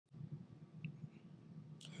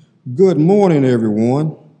Good morning,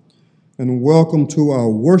 everyone, and welcome to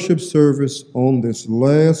our worship service on this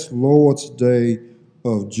last Lord's Day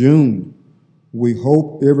of June. We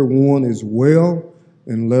hope everyone is well,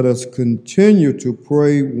 and let us continue to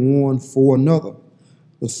pray one for another.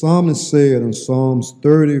 The psalmist said in Psalms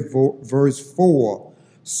 30, verse 4,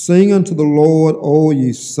 "Sing unto the Lord, all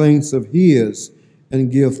ye saints of his,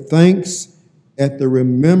 and give thanks at the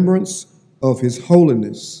remembrance of his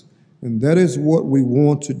holiness." And that is what we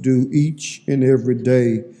want to do each and every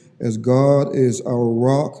day, as God is our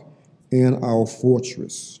rock and our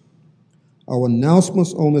fortress. Our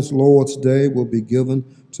announcements on this Lord's Day will be given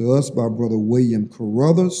to us by Brother William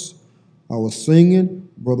Carruthers. Our singing,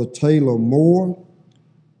 Brother Taylor Moore.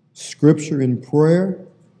 Scripture and prayer,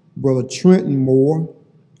 Brother Trenton Moore.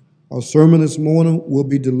 Our sermon this morning will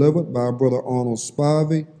be delivered by Brother Arnold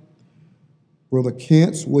Spivey. Brother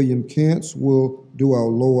William Cantz, will do our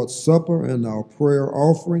Lord's Supper and our prayer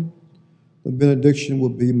offering. The benediction will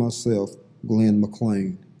be myself, Glenn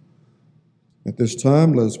McLean. At this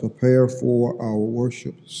time, let us prepare for our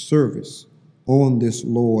worship service on this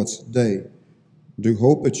Lord's Day. Do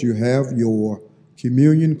hope that you have your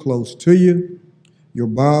communion close to you, your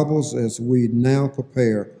Bibles, as we now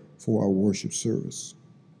prepare for our worship service.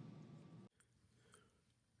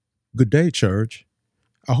 Good day, church.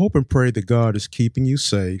 I hope and pray that God is keeping you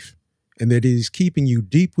safe and that He is keeping you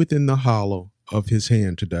deep within the hollow of His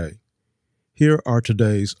hand today. Here are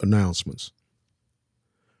today's announcements.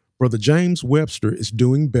 Brother James Webster is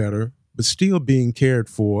doing better, but still being cared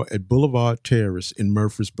for at Boulevard Terrace in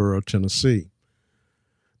Murfreesboro, Tennessee.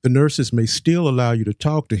 The nurses may still allow you to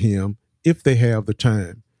talk to him if they have the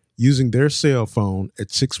time, using their cell phone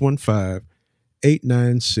at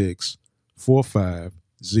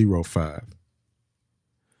 615-896-4505.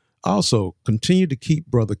 Also, continue to keep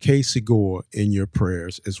Brother Casey Gore in your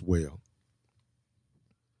prayers as well.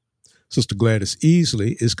 Sister Gladys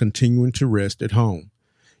Easley is continuing to rest at home.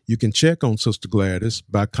 You can check on Sister Gladys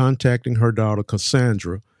by contacting her daughter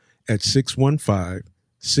Cassandra at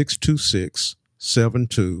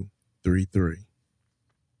 615-626-7233.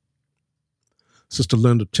 Sister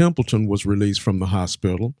Linda Templeton was released from the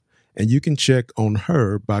hospital, and you can check on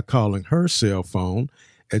her by calling her cell phone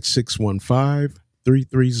at 615-330-3921.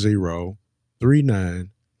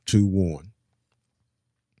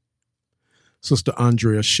 Sister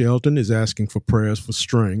Andrea Shelton is asking for prayers for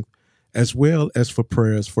strength, as well as for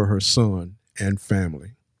prayers for her son and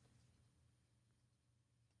family.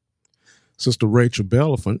 Sister Rachel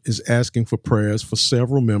Bellafant is asking for prayers for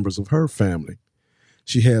several members of her family.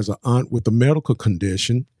 She has an aunt with a medical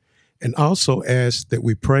condition and also asks that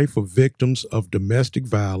we pray for victims of domestic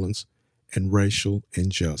violence and racial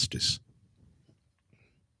injustice.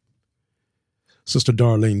 Sister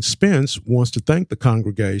Darlene Spence wants to thank the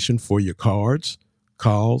congregation for your cards,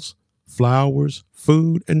 calls, flowers,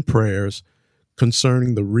 food, and prayers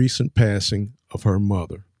concerning the recent passing of her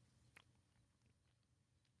mother.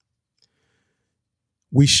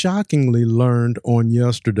 We shockingly learned on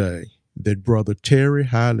yesterday that Brother Terry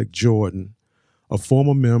Heilig Jordan, a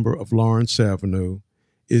former member of Lawrence Avenue,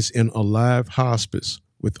 is in a live hospice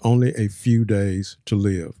with only a few days to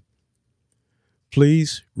live.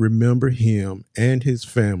 Please remember him and his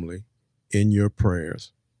family in your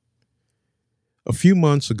prayers. A few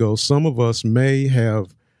months ago, some of us may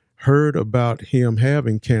have heard about him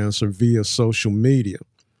having cancer via social media,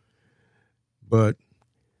 but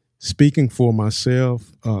speaking for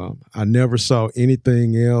myself, I never saw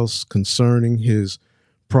anything else concerning his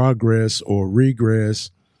progress or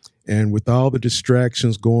regress, and with all the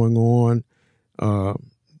distractions going on,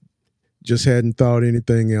 just hadn't thought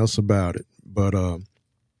anything else about it. But on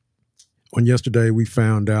yesterday, we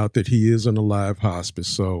found out that he is in a live hospice,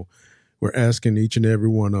 so we're asking each and every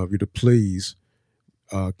one of you to please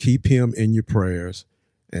keep him in your prayers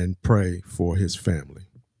and pray for his family.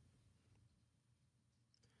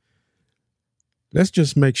 Let's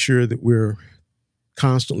just make sure that we're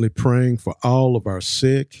constantly praying for all of our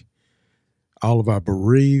sick, all of our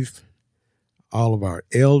bereaved, all of our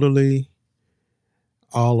elderly,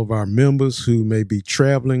 all of our members who may be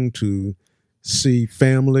traveling to see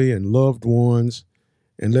family and loved ones,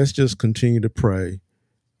 and let's just continue to pray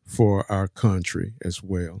for our country as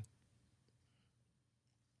well.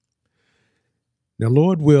 Now,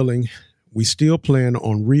 Lord willing, we still plan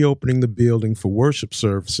on reopening the building for worship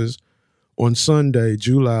services on Sunday,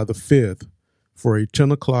 July the 5th, for a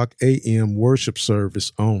 10 o'clock a.m. worship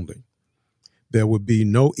service only. There will be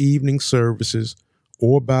no evening services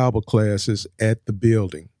or Bible classes at the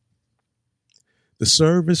building. The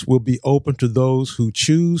service will be open to those who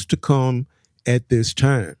choose to come at this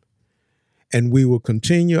time, and we will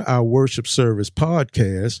continue our worship service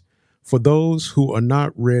podcast for those who are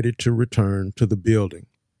not ready to return to the building.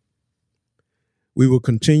 We will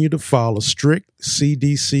continue to follow strict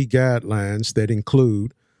CDC guidelines that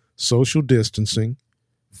include social distancing,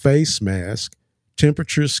 face mask,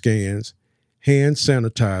 temperature scans, hand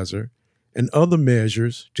sanitizer, and other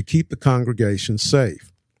measures to keep the congregation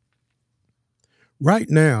safe. Right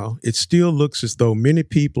now, it still looks as though many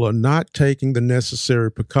people are not taking the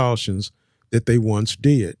necessary precautions that they once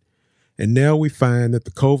did. And now we find that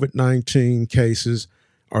the COVID-19 cases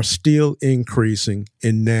are still increasing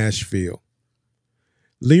in Nashville.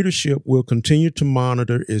 Leadership will continue to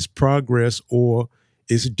monitor its progress or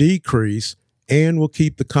its decrease and will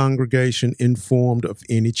keep the congregation informed of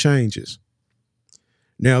any changes.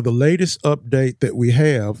 Now, the latest update that we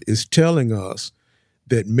have is telling us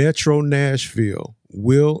that Metro Nashville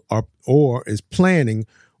will or is planning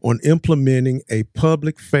on implementing a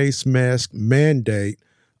public face mask mandate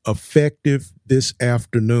effective this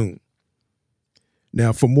afternoon.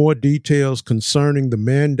 Now, for more details concerning the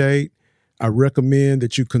mandate, I recommend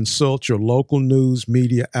that you consult your local news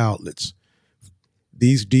media outlets.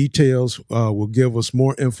 These details will give us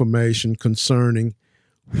more information concerning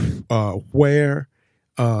where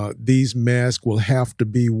these masks will have to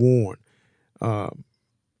be worn.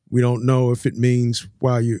 We don't know if it means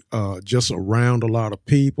while you're just around a lot of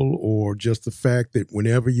people or just the fact that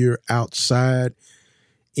whenever you're outside,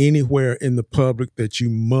 anywhere in the public, that you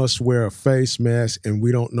must wear a face mask. And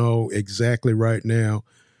we don't know exactly right now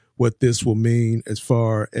what this will mean as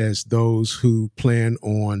far as those who plan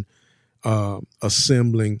on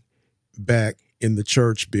assembling back in the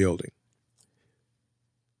church building.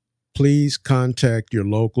 Please contact your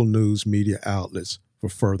local news media outlets for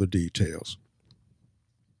further details.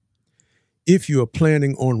 If you are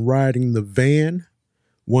planning on riding the van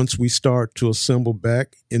once we start to assemble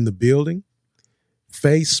back in the building,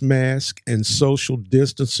 face mask and social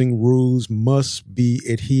distancing rules must be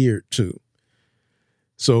adhered to.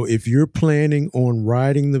 So if you're planning on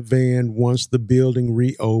riding the van once the building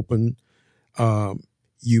reopens,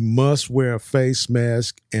 you must wear a face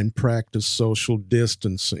mask and practice social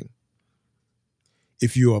distancing.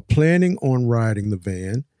 If you are planning on riding the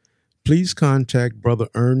van, please contact Brother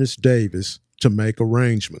Ernest Davis to make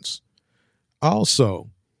arrangements. Also,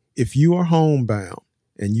 if you are homebound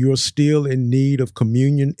and you are still in need of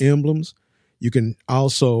communion emblems, you can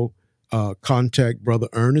also contact Brother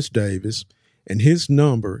Ernest Davis, and his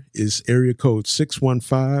number is area code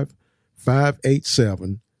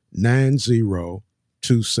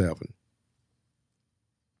 615-587-9027.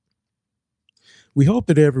 We hope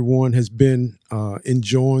that everyone has been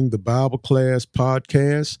enjoying the Bible class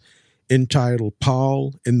podcast entitled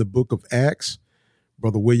Paul in the Book of Acts.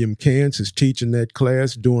 Brother William Kantz is teaching that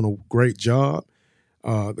class, doing a great job.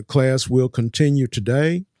 The class will continue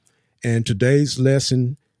today, and today's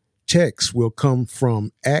lesson text will come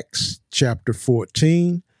from Acts chapter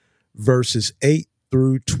 14, verses 8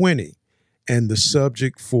 through 20. And the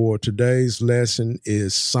subject for today's lesson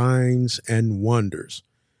is signs and wonders.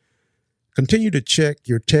 Continue to check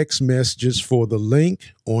your text messages for the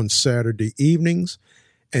link on Saturday evenings.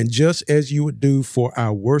 And just as you would do for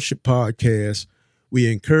our worship podcast, we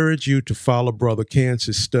encourage you to follow Brother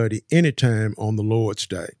Kantz's study anytime on the Lord's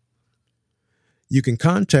Day. You can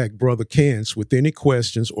contact Brother Kantz with any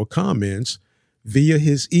questions or comments via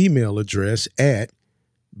his email address at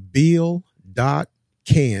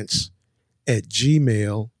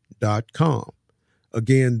bill.kantz@gmail.com.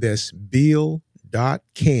 Again, that's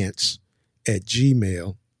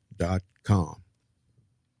bill.kantz@gmail.com.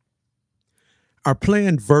 Our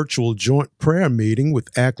planned virtual joint prayer meeting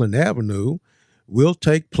with Ackland Avenue will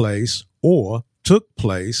take place or took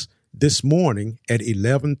place this morning at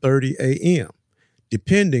 11:30 a.m.,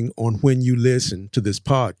 depending on when you listen to this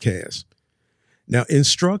podcast. Now,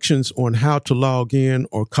 instructions on how to log in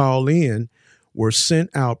or call in were sent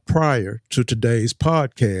out prior to today's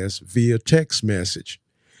podcast via text message,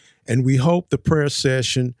 and we hope the prayer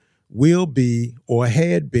session will be or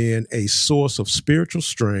had been a source of spiritual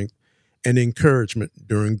strength and encouragement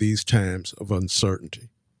during these times of uncertainty.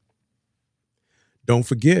 Don't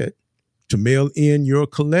forget to mail in your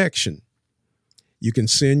collection. You can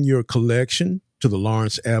send your collection to the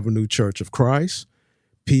Lawrence Avenue Church of Christ,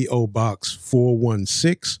 P.O. Box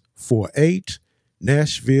 41648,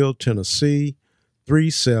 Nashville, Tennessee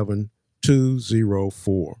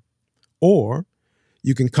 37204. Or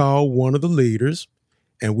you can call one of the leaders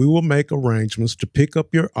and we will make arrangements to pick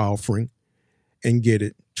up your offering and get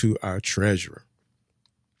it to our treasurer.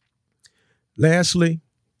 Lastly,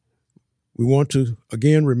 we want to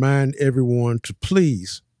again remind everyone to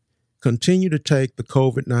please continue to take the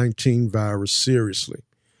COVID-19 virus seriously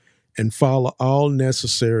and follow all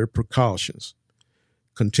necessary precautions.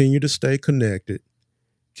 Continue to stay connected,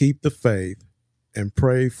 keep the faith, and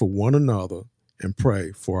pray for one another and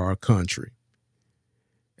pray for our country.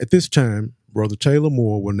 At this time, Brother Taylor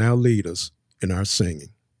Moore will now lead us in our singing.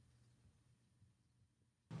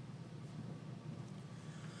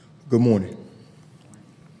 Good morning.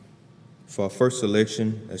 For our first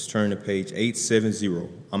selection, let's turn to page 870.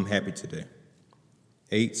 I'm happy today.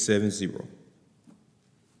 870.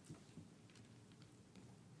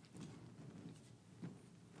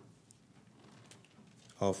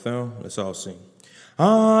 All found? Let's all sing.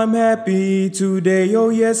 I'm happy today, oh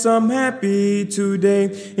yes, I'm happy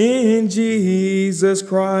today in Jesus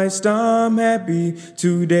Christ. I'm happy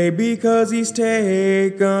today because he's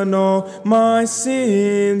taken all my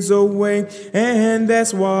sins away, and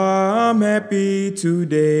that's why I'm happy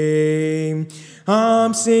today.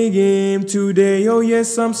 I'm singing today, oh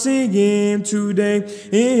yes, I'm singing today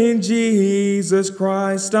in Jesus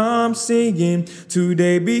Christ. I'm singing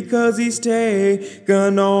today because he's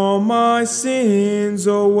taken all my sins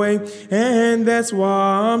away, and that's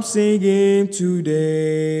why I'm singing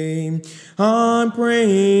today. I'm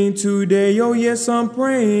praying today, oh yes, I'm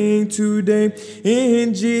praying today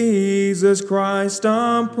in Jesus Christ.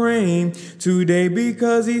 I'm praying today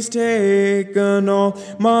because he's taken all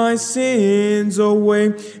my sins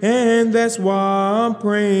away, and that's why I'm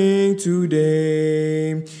praying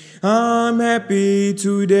today. I'm happy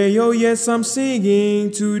today, oh yes, I'm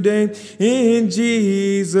singing today in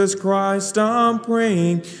Jesus Christ. I'm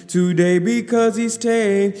praying today because he's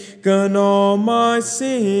taken all my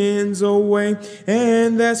sins away,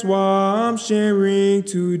 and that's why I'm sharing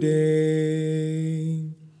today.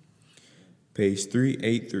 Page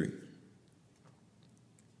 383.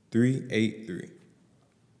 383.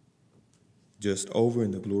 Just over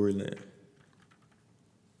in the glory land.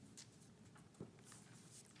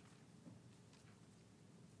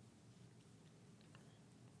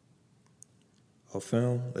 All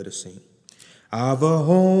found? Let us sing. I've a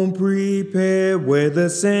home prepared where the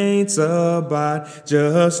saints abide,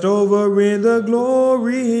 just over in the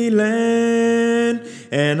glory land.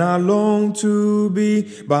 And I long to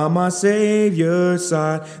be by my Savior's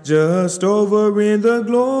side, just over in the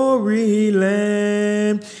glory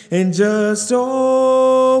land. And just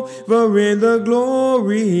over in the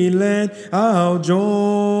glory land, I'll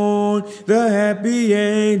join the happy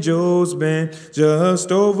angels band,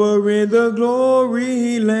 just over in the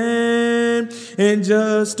glory land. And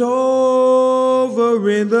just over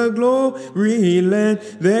in the glory land,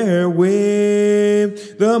 there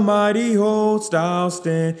with the mighty host I'll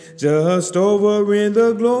stand, just over in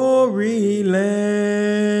the glory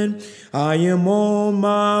land. I am on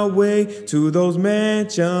my way to those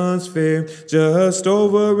mansions fair, just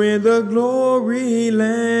over in the glory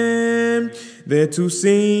land. There to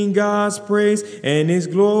sing God's praise and his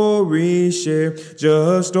glory share,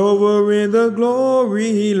 just over in the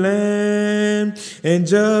glory land. And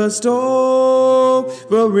just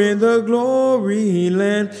over in the glory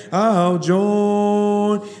land, I'll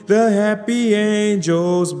join the happy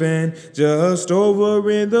angels band, just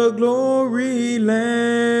over in the glory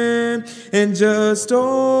land. And just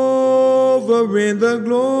over in the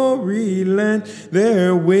glory land,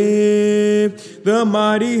 there with the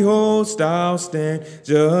mighty host I'll stand,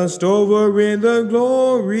 just over in the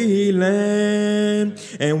glory land.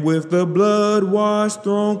 And with the blood-washed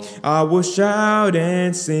throne I will shout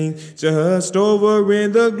and sing, just over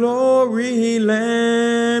in the glory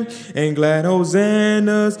land. And glad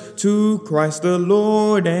hosannas to Christ the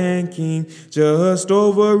Lord and King, just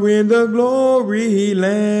over in the glory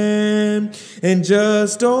land. And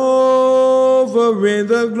just over in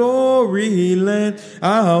the glory land,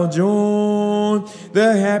 I'll join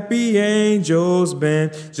the happy angels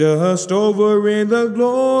band, just over in the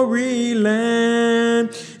glory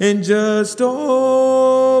land. And just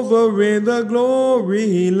over in the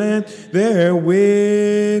glory land, there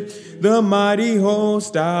with the mighty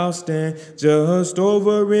host I'll stand, just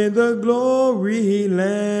over in the glory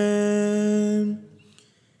land.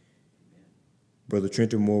 Brother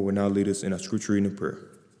Trenton Moore will now lead us in our scripture reading and prayer.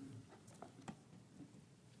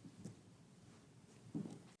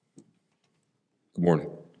 Good morning.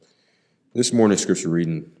 This morning's scripture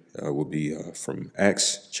reading will be from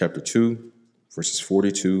Acts chapter 2, verses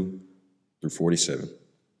 42 through 47.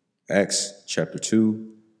 Acts chapter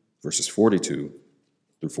 2, verses 42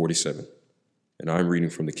 through 47. And I'm reading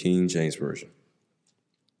from the King James Version.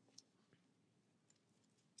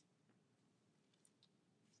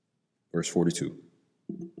 Verse 42.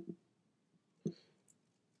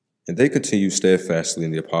 And they continued steadfastly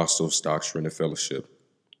in the apostles' doctrine and fellowship,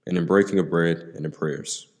 and in breaking of bread and in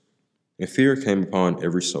prayers. And fear came upon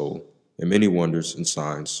every soul, and many wonders and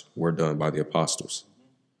signs were done by the apostles.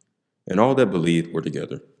 And all that believed were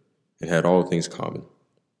together, and had all things common,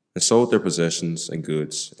 and sold their possessions and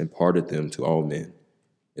goods, and parted them to all men,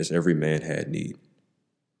 as every man had need.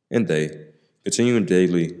 And they, continuing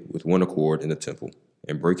daily with one accord in the temple,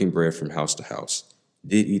 and breaking bread from house to house,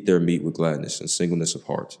 did eat their meat with gladness and singleness of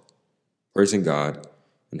heart, praising God,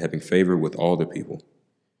 and having favor with all the people.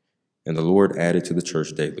 And the Lord added to the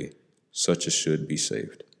church daily such as should be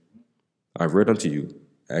saved. I have read unto you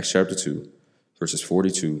Acts chapter 2, verses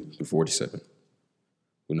 42 through 47.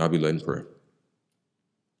 We'll now be led in prayer.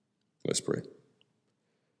 Let's pray.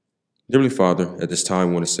 Dearly Father, at this time,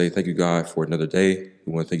 we want to say thank you, God, for another day.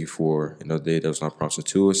 We want to thank you for another day that was not promised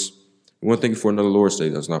to us. We want to thank you for another Lord's Day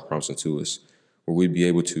that was not promised to us, where we'd be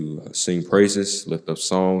able to sing praises, lift up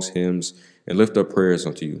songs, hymns, and lift up prayers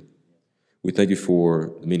unto you. We thank you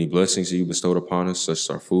for the many blessings that you bestowed upon us, such as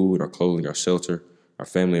our food, our clothing, our shelter, our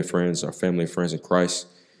family and friends in Christ.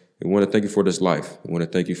 We want to thank you for this life. We want to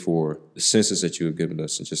thank you for the senses that you have given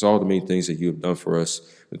us and just all the many things that you have done for us,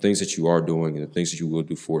 the things that you are doing, and the things that you will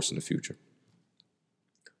do for us in the future.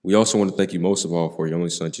 We also want to thank you most of all for your only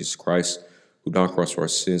Son, Jesus Christ, who died on the cross for our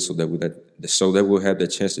sins so that we'll have that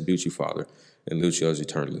chance to be with you, Father, and live with you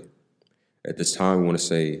eternally. At this time, we want to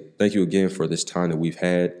say thank you again for this time that we've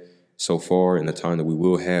had so far and the time that we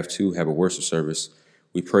will have to have a worship service.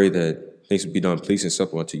 We pray that things will be done pleasing and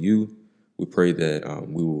acceptable unto you. We pray that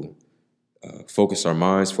we will focus our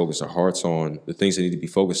minds, focus our hearts on the things that need to be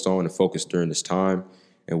focused on and focused during this time.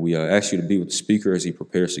 And we ask you to be with the speaker as he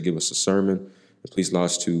prepares to give us a sermon. And please allow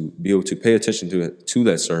us to be able to pay attention to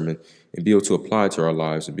that sermon and be able to apply it to our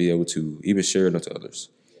lives and be able to even share it unto others.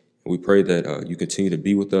 And we pray that you continue to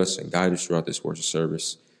be with us and guide us throughout this worship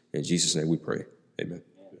service. In Jesus' name we pray. Amen.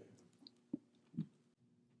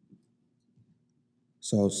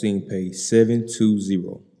 So I'll sing page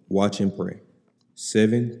 720. Watch and pray.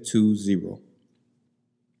 720.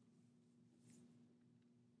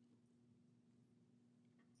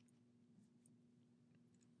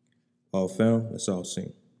 All found? Let's all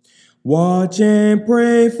sing. Watch and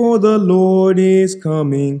pray, for the Lord is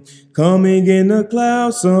coming in the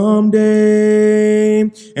clouds someday.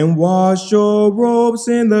 And wash your robes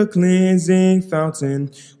in the cleansing fountain.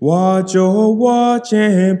 Watch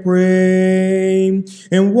and pray.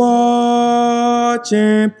 And watch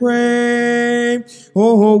and pray.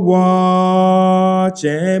 Oh, watch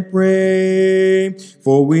and pray.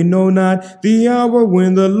 For we know not the hour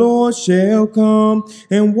when the Lord shall come.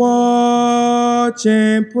 And watch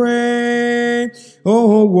and pray.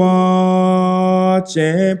 Oh, watch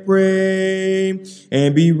and pray,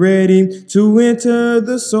 and be ready to enter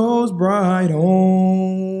the soul's bride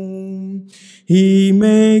home. He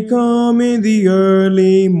may come in the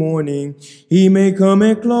early morning, he may come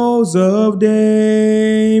at close of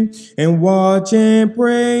day, and watch and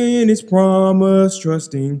pray in his promise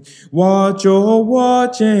trusting. Watch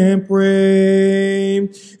and pray,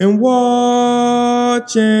 and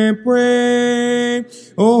watch and pray.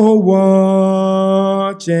 Oh,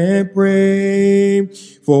 watch and pray,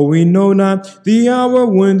 for we know not the hour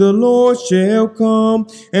when the Lord shall come.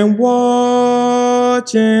 And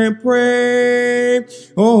watch and pray,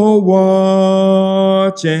 oh,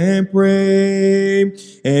 watch and pray,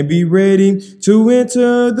 and be ready to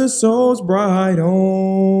enter the soul's bride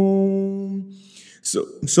home.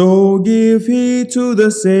 So give heed to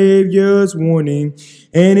the Savior's warning,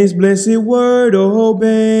 and his blessed word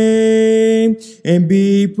obey, and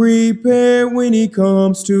be prepared when he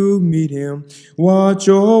comes to meet him. Watch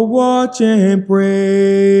and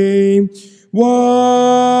pray.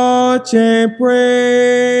 Watch and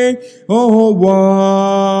pray. Oh,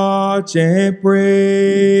 watch and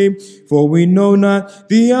pray. For we know not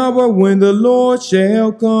the hour when the Lord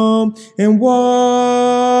shall come. And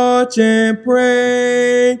watch and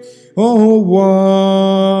pray. Oh,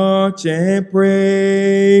 watch and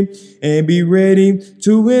pray, and be ready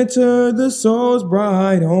to enter the soul's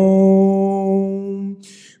bride home.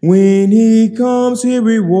 When he comes, he'll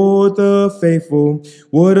reward the faithful.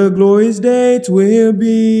 What a glorious day 'twill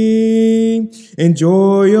be.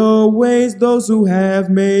 Enjoy always those who have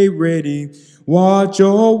made ready. Watch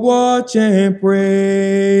and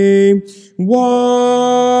pray.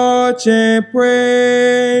 Watch and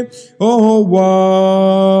pray. Oh,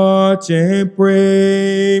 watch and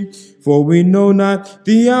pray. For we know not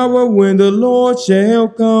the hour when the Lord shall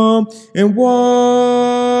come. And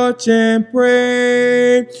watch and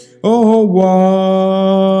pray. Oh,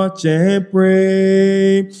 watch and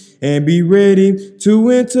pray. And be ready to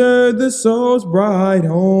enter the soul's bride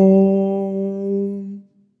home.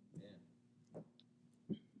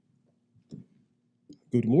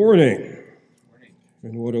 Good morning.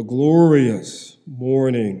 And what a glorious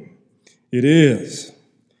morning it is.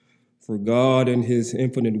 For God in his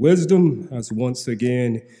infinite wisdom has once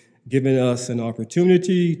again given us an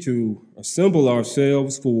opportunity to assemble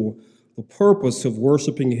ourselves for the purpose of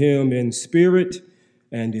worshiping him in spirit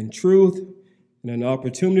and in truth, and an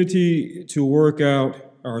opportunity to work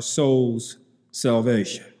out our soul's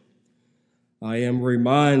salvation. I am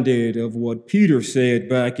reminded of what Peter said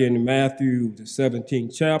back in Matthew, the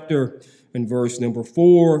 17th chapter, in verse number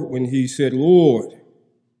 4, when he said, Lord,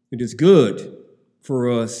 it is good for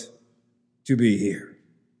us to be here.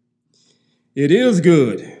 It is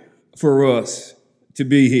good for us to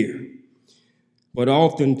be here. But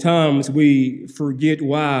oftentimes we forget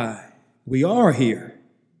why we are here.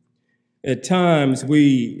 At times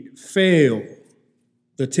we fail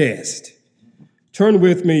the test. Turn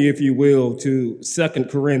with me, if you will, to 2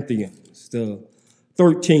 Corinthians, the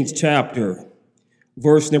 13th chapter,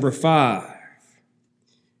 verse number 5,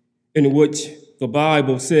 in which the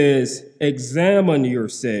Bible says, examine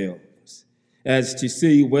yourselves as to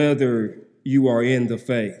see whether you are in the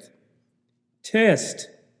faith. Test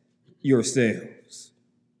yourselves.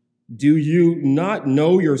 Do you not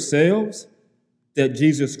know yourselves that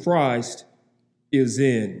Jesus Christ is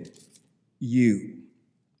in you?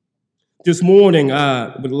 This morning,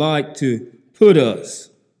 I would like to put us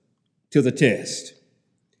to the test.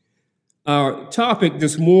 Our topic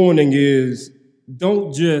this morning is,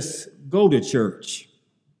 don't just go to church,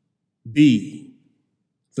 be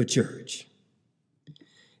the church.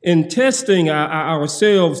 In testing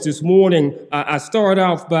ourselves this morning, I start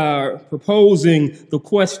off by proposing the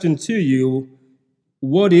question to you,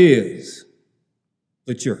 what is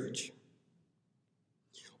the church?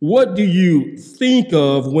 What do you think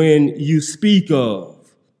of when you speak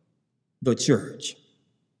of the church?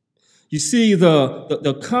 You see,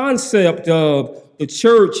 the concept of the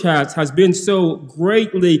church has been so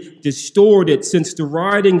greatly distorted since the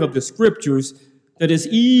writing of the scriptures that it's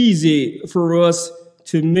easy for us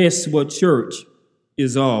to miss what church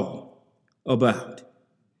is all about.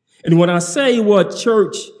 And when I say what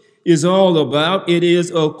church is all about, it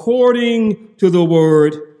is according to the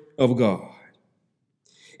word of God.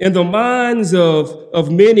 In the minds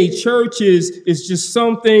of many churches, it's just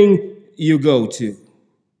something you go to.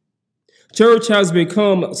 Church has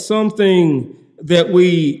become something that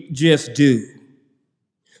we just do.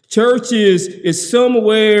 Church is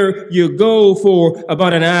somewhere you go for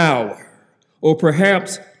about an hour, or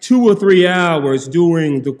perhaps 2 or 3 hours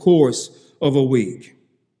during the course of a week.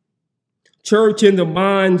 Church in the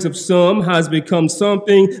minds of some has become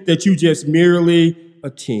something that you just merely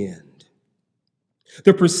attend.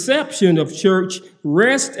 The perception of church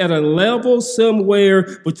rests at a level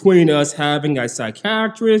somewhere between us having a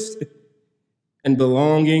psychiatrist and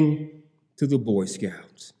belonging to the Boy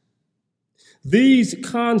Scouts. These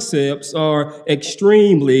concepts are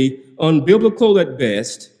extremely unbiblical at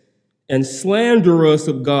best and slanderous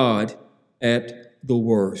of God at the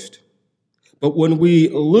worst. But when we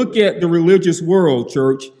look at the religious world,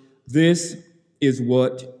 church, this is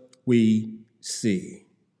what we see.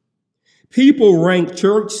 People rank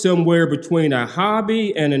church somewhere between a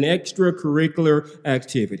hobby and an extracurricular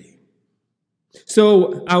activity.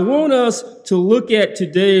 So I want us to look at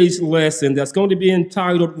today's lesson that's going to be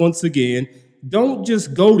entitled, once again, Don't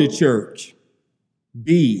Just Go to Church,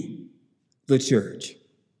 Be the Church.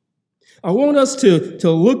 I want us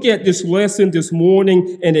to look at this lesson this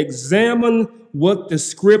morning and examine what the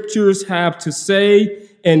scriptures have to say,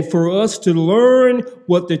 and for us to learn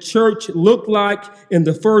what the church looked like in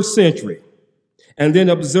the first century, and then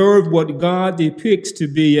observe what God depicts to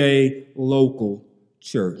be a local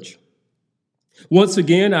church. Once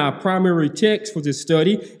again, our primary text for this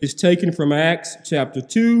study is taken from Acts chapter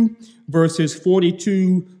 2, verses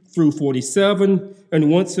 42 through 47.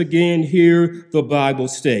 And once again, here the Bible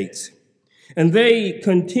states, and they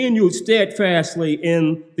continued steadfastly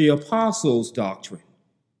in the apostles' doctrine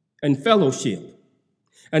and fellowship,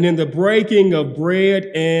 and in the breaking of bread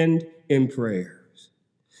and in prayers.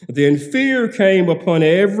 Then fear came upon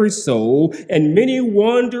every soul, and many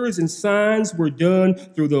wonders and signs were done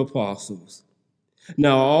through the apostles.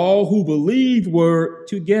 Now all who believed were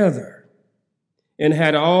together and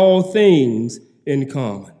had all things in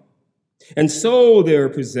common, and sold their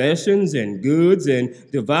possessions and goods and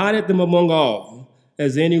divided them among all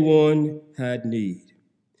as anyone had need.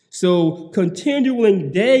 So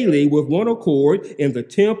continuing daily with one accord in the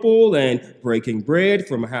temple and breaking bread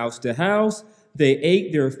from house to house, they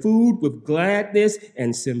ate their food with gladness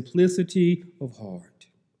and simplicity of heart,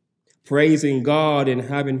 praising God and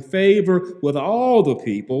having favor with all the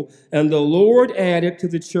people. And the Lord added to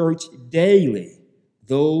the church daily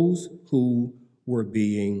those who were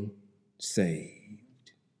being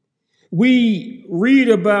saved. We read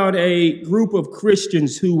about a group of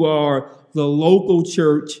Christians who are the local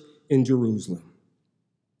church in Jerusalem.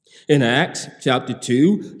 In Acts chapter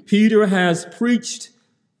 2, Peter has preached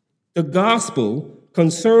the gospel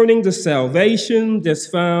concerning the salvation that's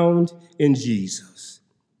found in Jesus.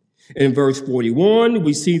 In verse 41,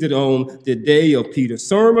 we see that on the day of Peter's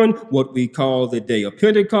sermon, what we call the day of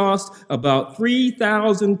Pentecost, about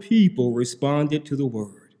 3,000 people responded to the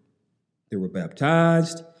word. They were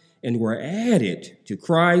baptized and were added to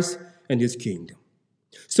Christ and his kingdom.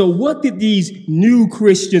 So what did these new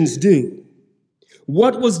Christians do?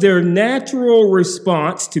 What was their natural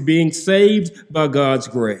response to being saved by God's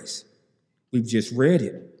grace? We've just read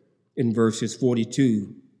it in verses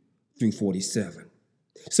 42 through 47.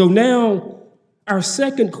 So now our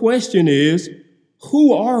second question is,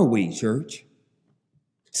 who are we, church?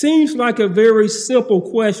 Seems like a very simple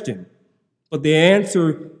question, but the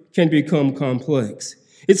answer can become complex.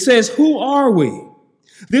 It says, who are we?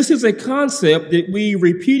 This is a concept that we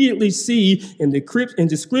repeatedly see in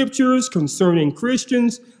the scriptures concerning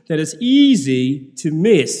Christians that is easy to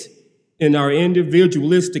miss in our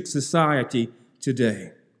individualistic society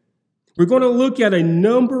today. We're going to look at a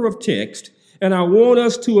number of texts, and I want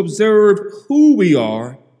us to observe who we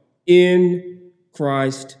are in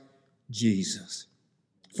Christ Jesus.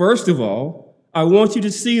 First of all, I want you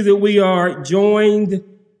to see that we are joined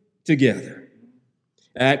together.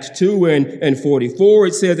 Acts 2 and 44,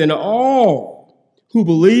 it says, and all who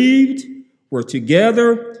believed were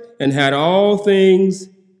together and had all things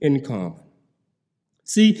in common.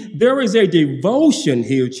 See, there is a devotion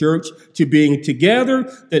here, church, to being together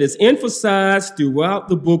that is emphasized throughout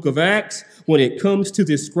the book of Acts when it comes to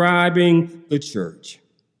describing the church.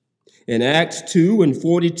 In Acts 2 and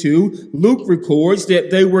 42, Luke records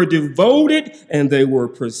that they were devoted and they were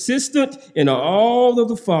persistent in all of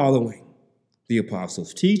the following: the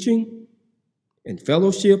apostles' teaching and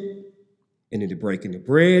fellowship, and in the breaking of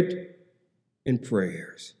bread and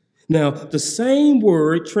prayers. Now, the same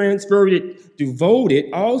word translated devoted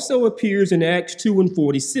also appears in Acts 2 and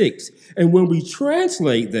 46. And when we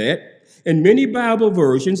translate that, in many Bible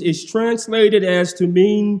versions, it's translated as to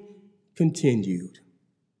mean continued.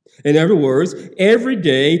 In other words, every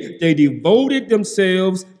day they devoted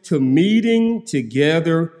themselves to meeting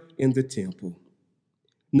together in the temple.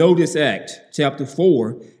 Notice Acts chapter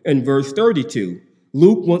 4 and verse 32.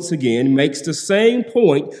 Luke once again makes the same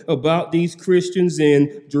point about these Christians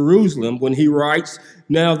in Jerusalem when he writes,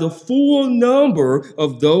 now the full number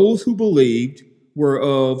of those who believed were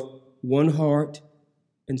of one heart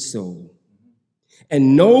and soul.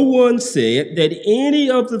 And no one said that any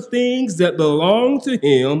of the things that belonged to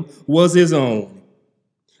him was his own,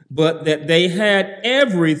 but that they had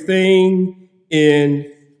everything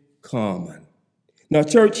in common. Now,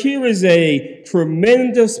 church, here is a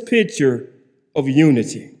tremendous picture of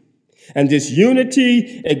unity. And this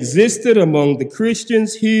unity existed among the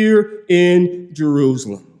Christians here in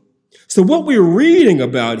Jerusalem. So what we're reading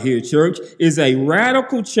about here, church, is a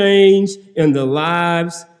radical change in the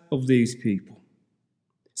lives of these people.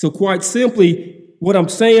 So quite simply, what I'm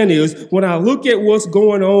saying is, when I look at what's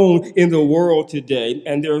going on in the world today,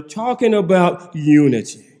 and they're talking about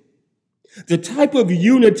unity, the type of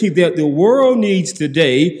unity that the world needs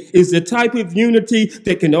today is the type of unity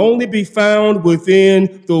that can only be found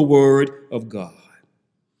within the Word of God.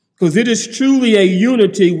 Because it is truly a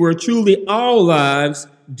unity where truly all lives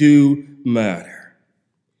do matter.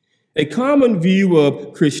 A common view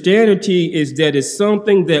of Christianity is that it's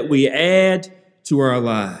something that we add to our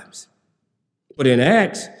lives. But in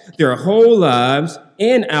Acts, their whole lives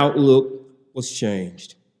and outlook was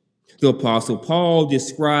changed. The Apostle Paul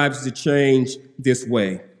describes the change this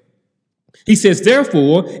way. He says,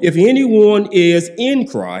 therefore, if anyone is in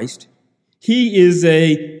Christ, he is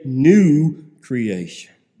a new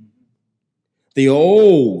creation. The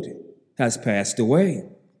old has passed away.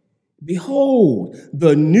 Behold,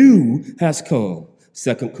 the new has come.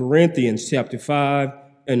 2 Corinthians chapter 5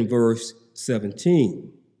 and verse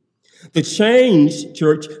 17. The change,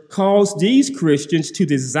 church, caused these Christians to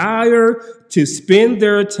desire to spend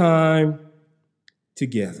their time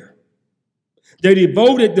together. They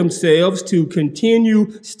devoted themselves to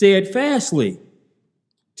continue steadfastly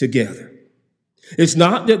together. It's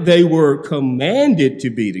not that they were commanded to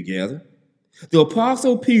be together. The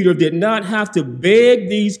Apostle Peter did not have to beg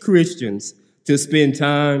these Christians to spend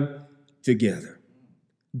time together.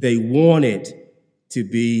 They wanted to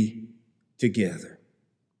be together,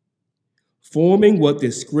 forming what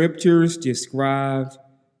the scriptures describe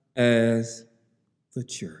as the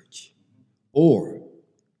church, or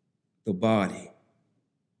the body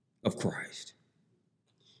of Christ.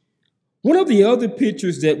 One of the other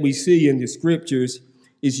pictures that we see in the scriptures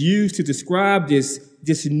is used to describe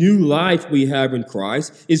this new life we have in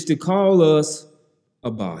Christ is to call us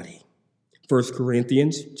a body. 1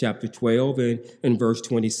 Corinthians chapter 12 and verse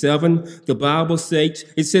 27, the Bible states,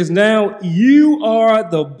 it says, now you are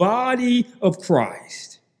the body of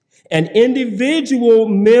Christ and individual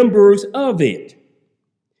members of it.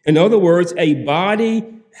 In other words, a body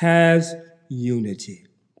has unity.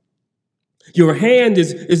 Your hand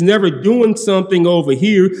is never doing something over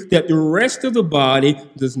here that the rest of the body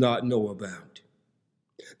does not know about.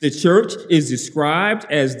 The church is described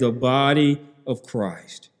as the body of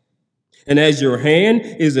Christ. And as your hand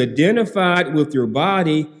is identified with your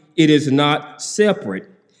body, it is not separate.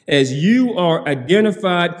 As you are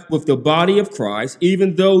identified with the body of Christ,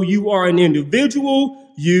 even though you are an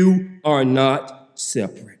individual, you are not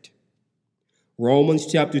separate.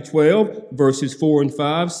 Romans chapter 12, verses 4 and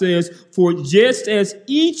 5 says, for just as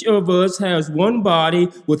each of us has one body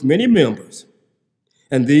with many members,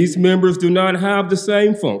 and these members do not have the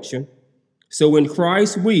same function, so in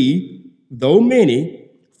Christ we, though many,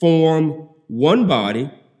 form one body,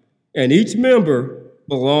 and each member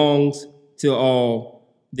belongs to all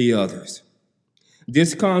the others.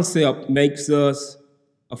 This concept makes us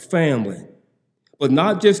a family, but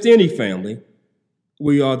not just any family.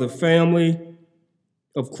 We are the family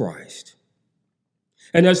of Christ.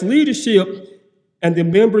 And as leadership and the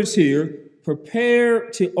members here prepare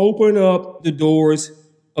to open up the doors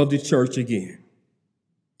of the church again,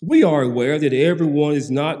 we are aware that everyone is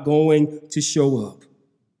not going to show up.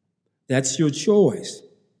 That's your choice.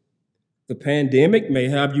 The pandemic may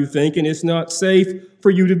have you thinking it's not safe for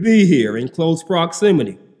you to be here in close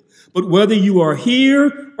proximity. But whether you are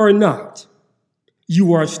here or not,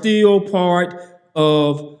 you are still part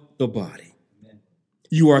of the body.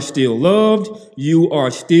 You are still loved. You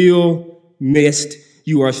are still missed.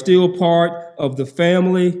 You are still part of the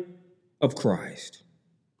family of Christ.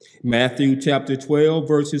 Matthew chapter 12,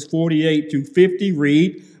 verses 48 to 50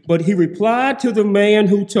 read, but he replied to the man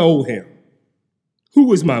who told him,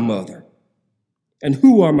 who is my mother? And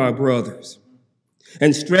who are my brothers?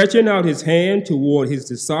 And stretching out his hand toward his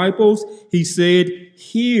disciples, he said,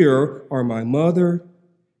 here are my mother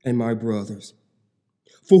and my brothers.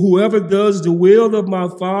 For whoever does the will of my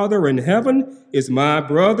Father in heaven is my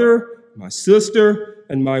brother, my sister,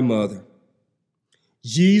 and my mother.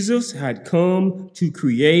 Jesus had come to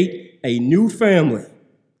create a new family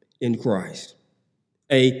in Christ,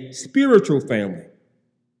 a spiritual family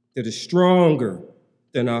that is stronger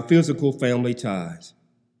than our physical family ties.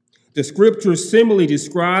 The scriptures similarly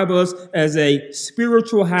describe us as a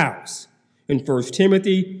spiritual house in 1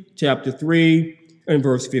 Timothy chapter 3 and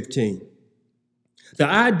verse 15. The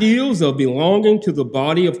ideals of belonging to the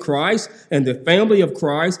body of Christ and the family of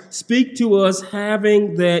Christ speak to us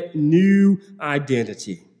having that new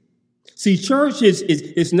identity. See, church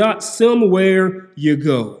is not somewhere you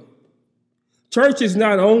go. Church is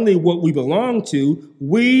not only what we belong to,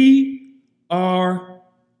 we are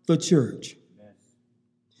the church.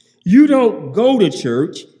 You don't go to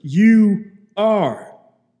church, you are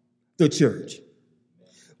the church.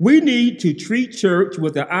 We need to treat church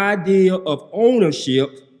with the idea of ownership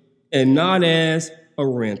and not as a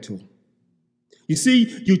rental. You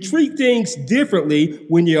see, you treat things differently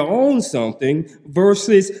when you own something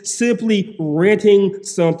versus simply renting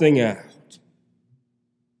something out.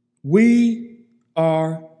 We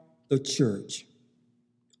are the church.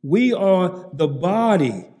 We are the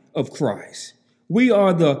body of Christ. We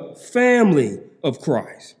are the family of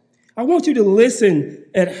Christ. I want you to listen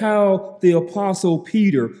at how the Apostle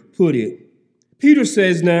Peter put it. Peter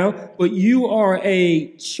says now, but you are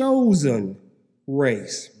a chosen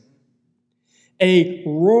race, a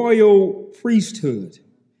royal priesthood,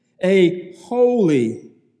 a holy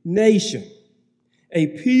nation, a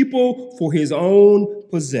people for his own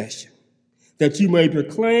possession, that you may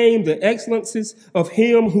proclaim the excellencies of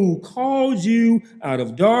him who called you out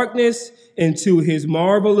of darkness into his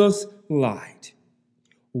marvelous light.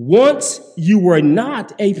 Once you were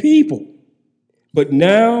not a people, but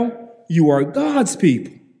now you are God's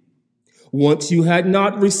people. Once you had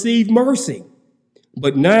not received mercy,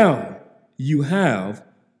 but now you have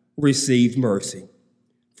received mercy.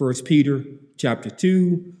 1 Peter chapter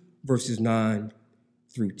 2, verses 9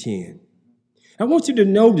 through 10. I want you to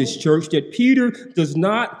notice, church, that Peter does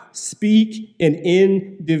not speak in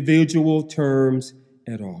individual terms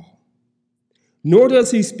at all. Nor does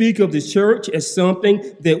he speak of the church as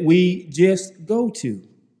something that we just go to.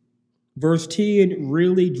 Verse 10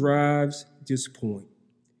 really drives this point.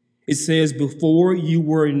 It says, before you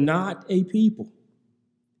were not a people.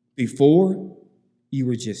 Before you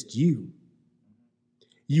were just you.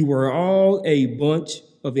 You were all a bunch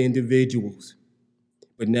of individuals,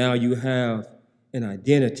 but now you have an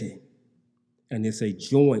identity, and it's a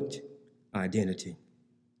joint identity.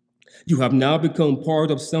 You have now become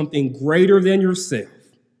part of something greater than yourself.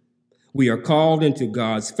 We are called into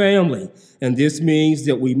God's family, and this means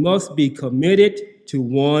that we must be committed to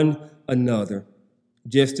one another,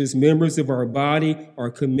 just as members of our body are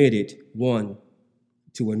committed one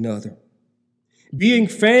to another. Being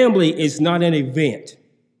family is not an event.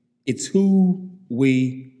 It's who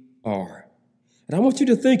we are. And I want you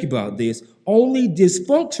to think about this. Only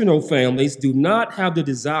dysfunctional families do not have the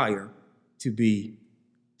desire to be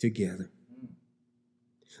together.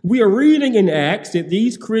 We are reading in Acts that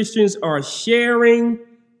these Christians are sharing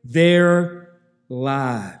their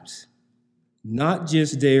lives, not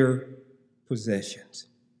just their possessions.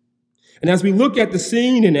 And as we look at the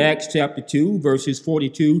scene in Acts chapter 2, verses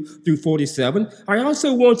 42 through 47, I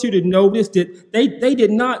also want you to notice that they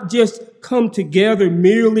did not just come together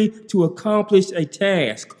merely to accomplish a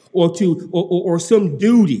task or some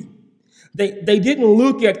duty. They didn't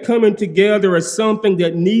look at coming together as something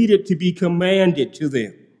that needed to be commanded to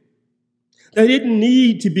them. They didn't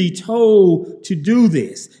need to be told to do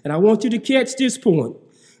this. And I want you to catch this point.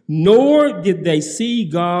 Nor did they see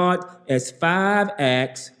God as 5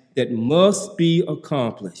 acts that must be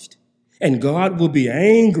accomplished. And God will be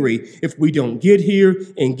angry if we don't get here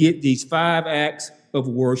and get these 5 acts of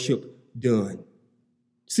worship done.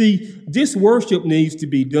 See, this worship needs to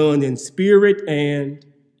be done in spirit and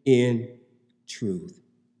in truth.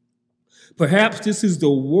 Perhaps this is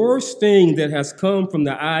the worst thing that has come from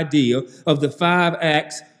the idea of the 5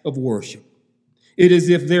 acts of worship. It is as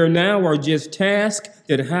if there now are just tasks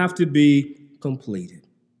that have to be completed.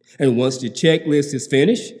 And once the checklist is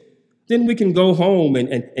finished, then we can go home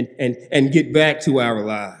and get back to our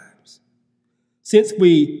lives. Since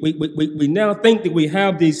we now think that we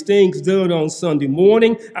have these things done on Sunday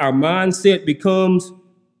morning, our mindset becomes,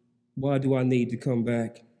 why do I need to come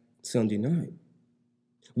back Sunday night?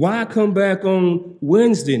 Why come back on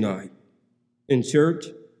Wednesday night in church?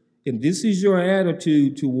 If this is your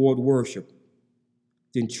attitude toward worship,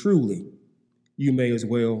 then truly you may as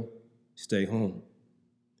well stay home.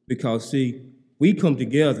 Because, see, we come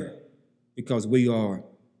together because we are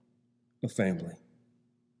a family.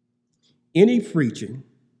 Any preaching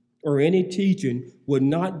or any teaching would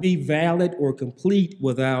not be valid or complete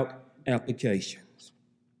without applications.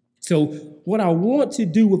 So what I want to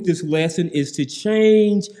do with this lesson is to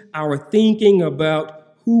change our thinking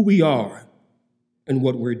about who we are and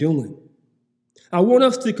what we're doing. I want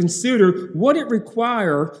us to consider what it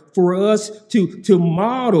requires for us to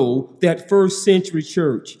model that first century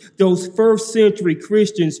church, those first century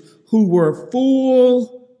Christians who were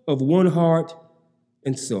full of one heart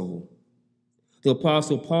and soul. The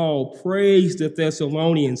Apostle Paul praised the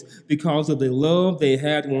Thessalonians because of the love they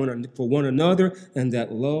had for one another, and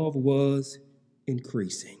that love was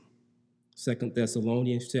increasing. 2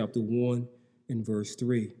 Thessalonians chapter 1 and verse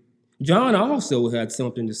 3. John also had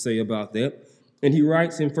something to say about that. And he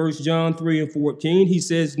writes in 1 John 3 and 14, he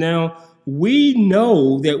says, "Now we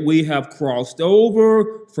know that we have crossed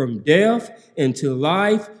over from death into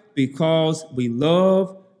life because we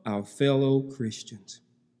love our fellow Christians.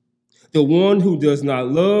 The one who does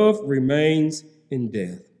not love remains in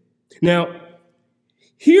death." Now,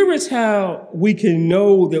 here is how we can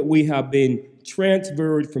know that we have been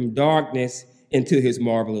transferred from darkness into his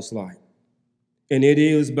marvelous light. And it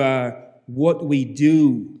is by what we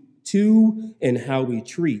do to and how we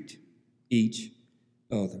treat each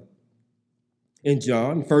other. In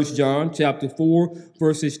 1 John chapter 4,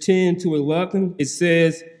 verses 10 to 11, it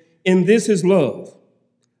says, "And this is love,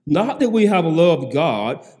 not that we have loved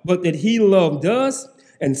God, but that he loved us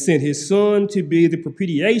and sent his Son to be the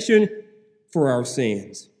propitiation for our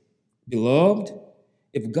sins. Beloved,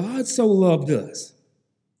 if God so loved us,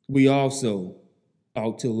 we also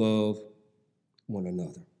ought to love one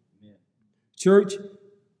another." Amen. Church,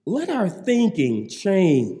 let our thinking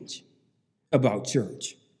change about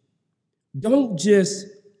church. Don't just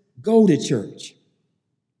go to church.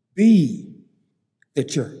 Be the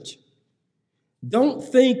church. Don't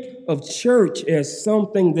think of church as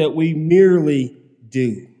something that we merely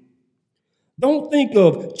do. Don't think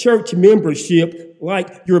of church membership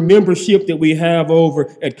like your membership that we have over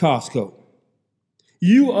at Costco.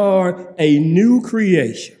 You are a new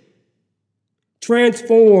creation,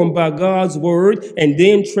 transformed by God's word and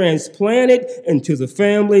then transplanted into the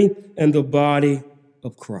family and the body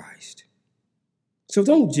of Christ. So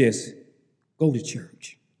don't just go to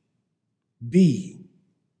church. Be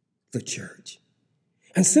the church.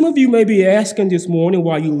 And some of you may be asking this morning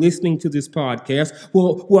while you're listening to this podcast,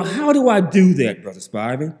 well, how do I do that, Brother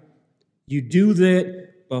Spivey? You do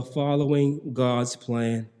that by following God's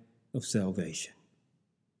plan of salvation,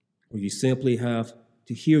 where you simply have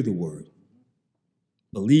to hear the word,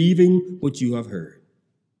 believing what you have heard,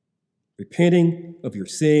 repenting of your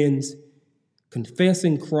sins,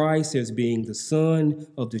 confessing Christ as being the Son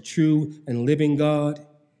of the true and living God,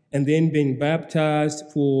 and then being baptized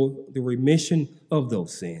for the remission of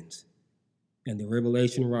those sins. And the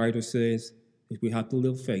Revelation writer says that we have to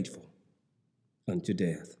live faithful unto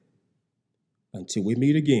death. Until we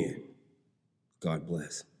meet again, God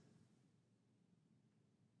bless.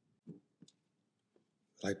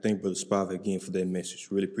 I'd like to thank Brother Spivey again for that message.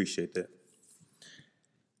 Really appreciate that.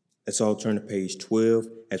 Let's all turn to page 12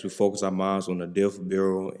 as we focus our minds on the death,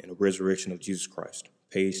 burial, and the resurrection of Jesus Christ.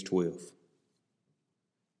 Page 12.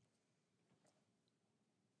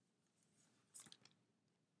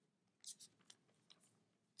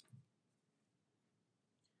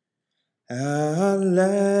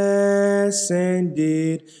 Alas, and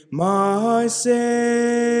did my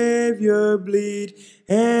Savior bleed,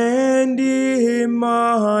 and did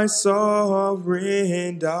my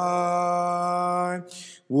sovereign die?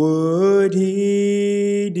 Would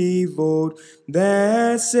he devote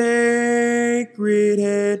that sacred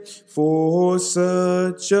head for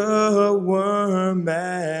such a worm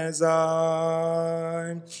as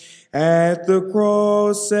I? At the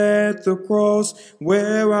cross,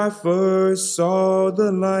 where I first saw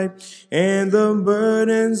the light, and the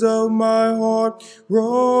burdens of my heart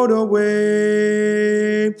rolled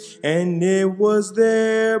away. And it was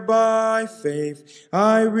there by faith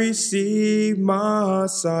I received my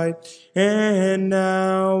sight, and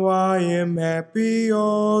now I am happy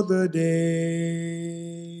all the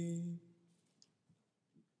day.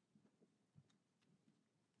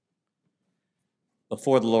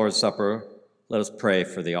 Before the Lord's Supper, let us pray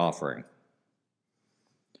for the offering.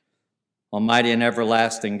 Almighty and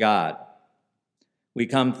everlasting God, we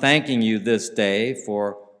come thanking you this day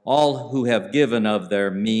for all who have given of their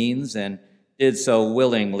means and did so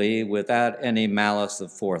willingly without any malice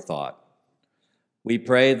of forethought. We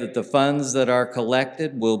pray that the funds that are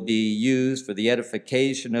collected will be used for the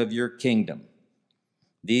edification of your kingdom.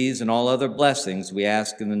 These and all other blessings we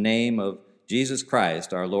ask in the name of Jesus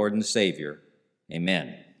Christ, our Lord and Savior.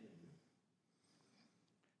 Amen.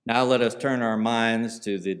 Now let us turn our minds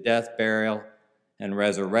to the death, burial, and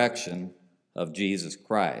resurrection of Jesus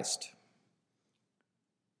Christ.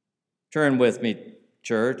 Turn with me,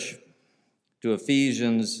 church, to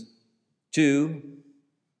Ephesians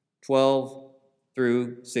 2:12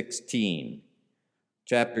 through 16.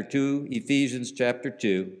 Chapter 2, Ephesians chapter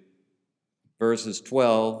 2, verses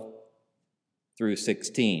 12 through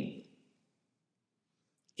 16.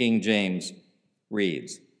 King James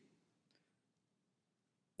reads,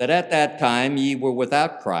 that at that time ye were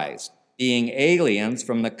without Christ, being aliens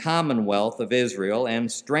from the commonwealth of Israel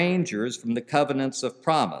and strangers from the covenants of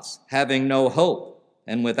promise, having no hope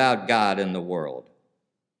and without God in the world.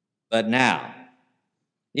 But now,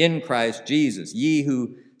 in Christ Jesus, ye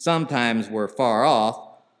who sometimes were far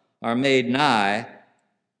off are made nigh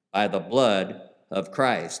by the blood of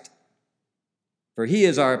Christ. For he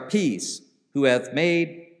is our peace, who hath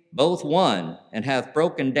made both one, and hath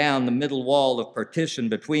broken down the middle wall of partition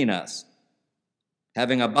between us,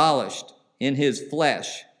 having abolished in his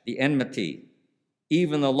flesh the enmity,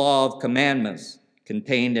 even the law of commandments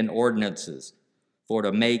contained in ordinances, for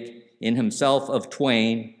to make in himself of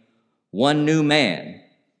twain one new man,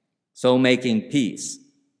 so making peace,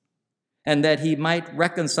 and that he might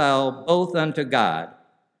reconcile both unto God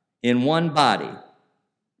in one body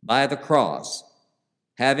by the cross,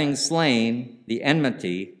 having slain the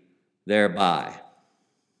enmity thereby.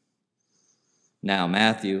 Now,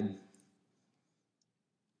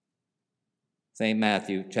 St.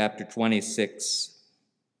 Matthew, chapter 26,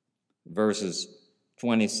 verses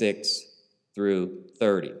 26 through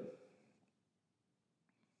 30.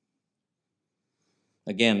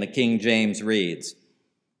 Again, the King James reads,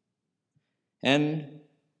 and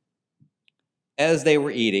as they were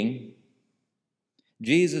eating,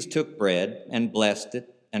 Jesus took bread and blessed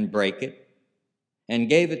it and brake it, and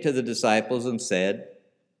gave it to the disciples and said,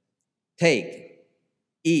 take,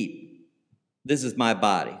 eat, this is my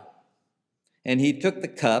body. And he took the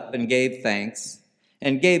cup and gave thanks,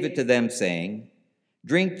 and gave it to them, saying,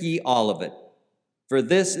 drink ye all of it, for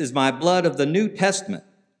this is my blood of the New Testament,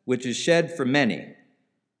 which is shed for many,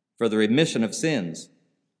 for the remission of sins.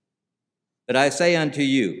 But I say unto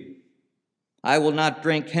you, I will not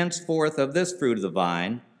drink henceforth of this fruit of the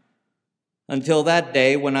vine, until that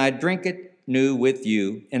day when I drink it new with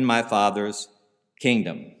you in my Father's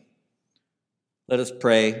kingdom. Let us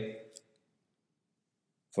pray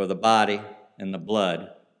for the body and the blood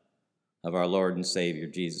of our Lord and Savior,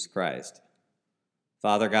 Jesus Christ.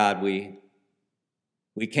 Father God, we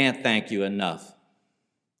can't thank you enough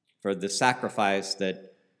for the sacrifice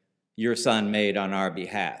that your Son made on our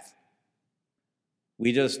behalf.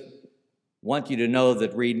 We just want you to know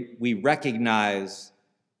that we recognize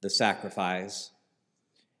the sacrifice,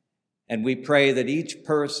 and we pray that each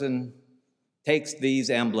person takes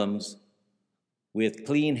these emblems with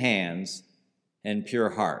clean hands and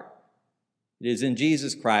pure heart. It is in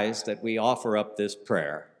Jesus Christ that we offer up this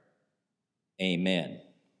prayer. Amen.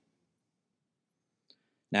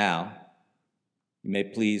 Now, you may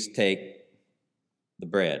please take the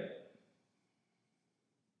bread.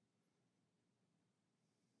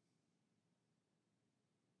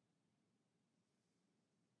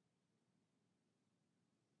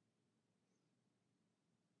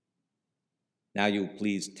 Now you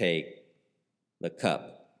please take the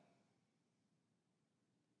cup.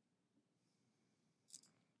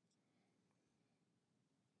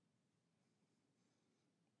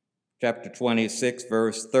 Chapter 26,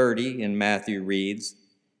 verse 30 in Matthew reads,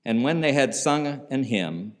 "And when they had sung an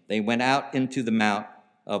hymn, they went out into the Mount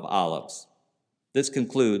of Olives." This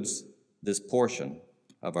concludes this portion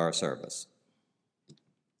of our service.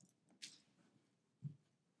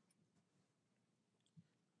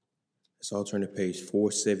 Let's all turn to page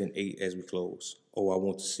 478 as we close. Oh, I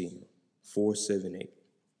want to see him. 478.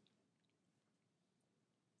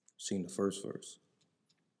 Sing the first verse.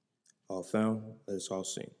 All found? Let us all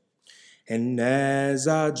sing. And as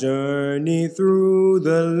I journey through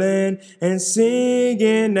the land and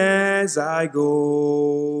singing as I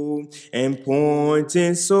go, and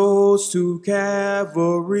pointing souls to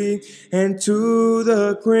Calvary and to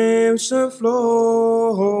the crimson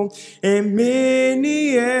flow, and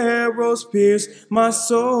many arrows pierce my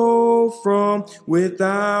soul from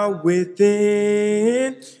without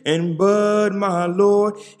within, and but my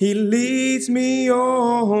Lord, he leads me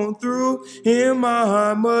on, through him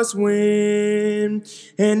I must win.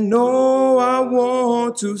 And no, I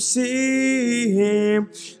want to see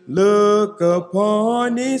him, look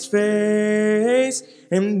upon his face,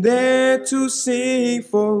 and there to sing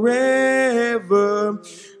forever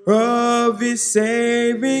of his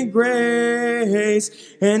saving grace.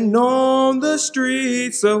 And on the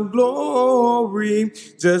streets of glory,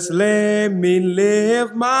 just let me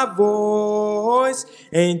lift my voice,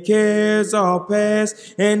 and cares all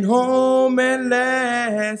past, and home at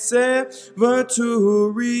last ever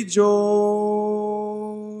to rejoice.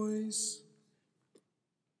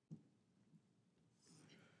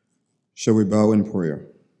 Shall we bow in prayer?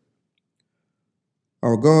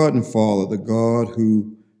 Our God and Father, the God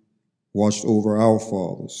who watched over our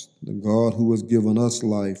fathers, the God who has given us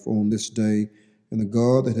life on this day, and the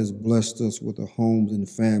God that has blessed us with the homes and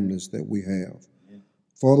families that we have.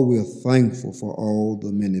 Father, we are thankful for all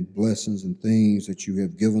the many blessings and things that you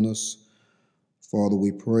have given us. Father,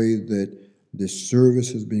 we pray that this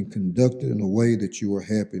service has been conducted in a way that you are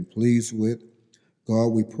happy and pleased with. God,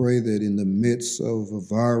 we pray that in the midst of a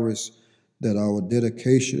virus, that our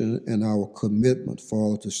dedication and our commitment,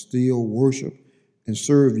 Father, to still worship and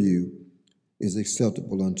serve you is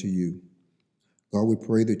acceptable unto you. God, we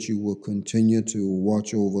pray that you will continue to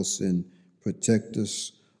watch over us and protect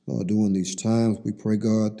us during these times. We pray,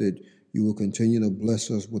 God, that you will continue to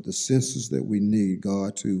bless us with the senses that we need,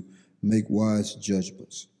 God, to make wise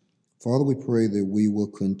judgments. Father, we pray that we will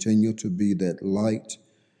continue to be that light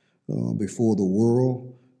before the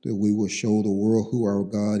world, that we will show the world who our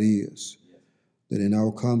God is, that in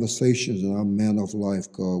our conversations and our manner of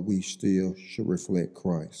life, God, we still should reflect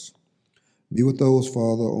Christ. Be with those,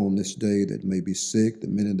 Father, on this day that may be sick, the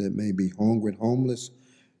many that may be hungry and homeless,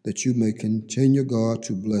 that you may continue, God,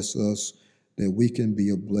 to bless us, that we can be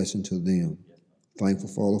a blessing to them. Thankful,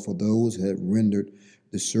 Father, for those that have rendered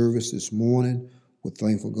the service this morning. We're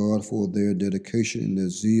thankful, God, for their dedication and their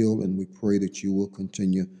zeal, and we pray that you will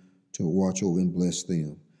continue to watch over and bless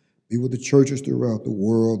them. Be with the churches throughout the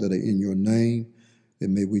world that are in your name,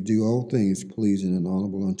 and may we do all things pleasing and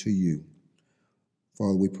honorable unto you.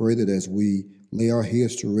 Father, we pray that as we lay our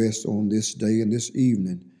heads to rest on this day and this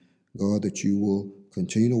evening, God, that you will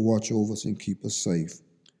continue to watch over us and keep us safe.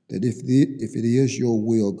 That if it is your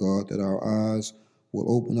will, God, that our eyes will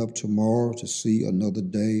open up tomorrow to see another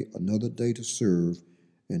day to serve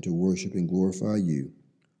and to worship and glorify you.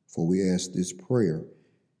 For we ask this prayer.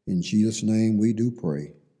 In Jesus' name we do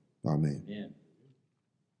pray. Amen. Amen.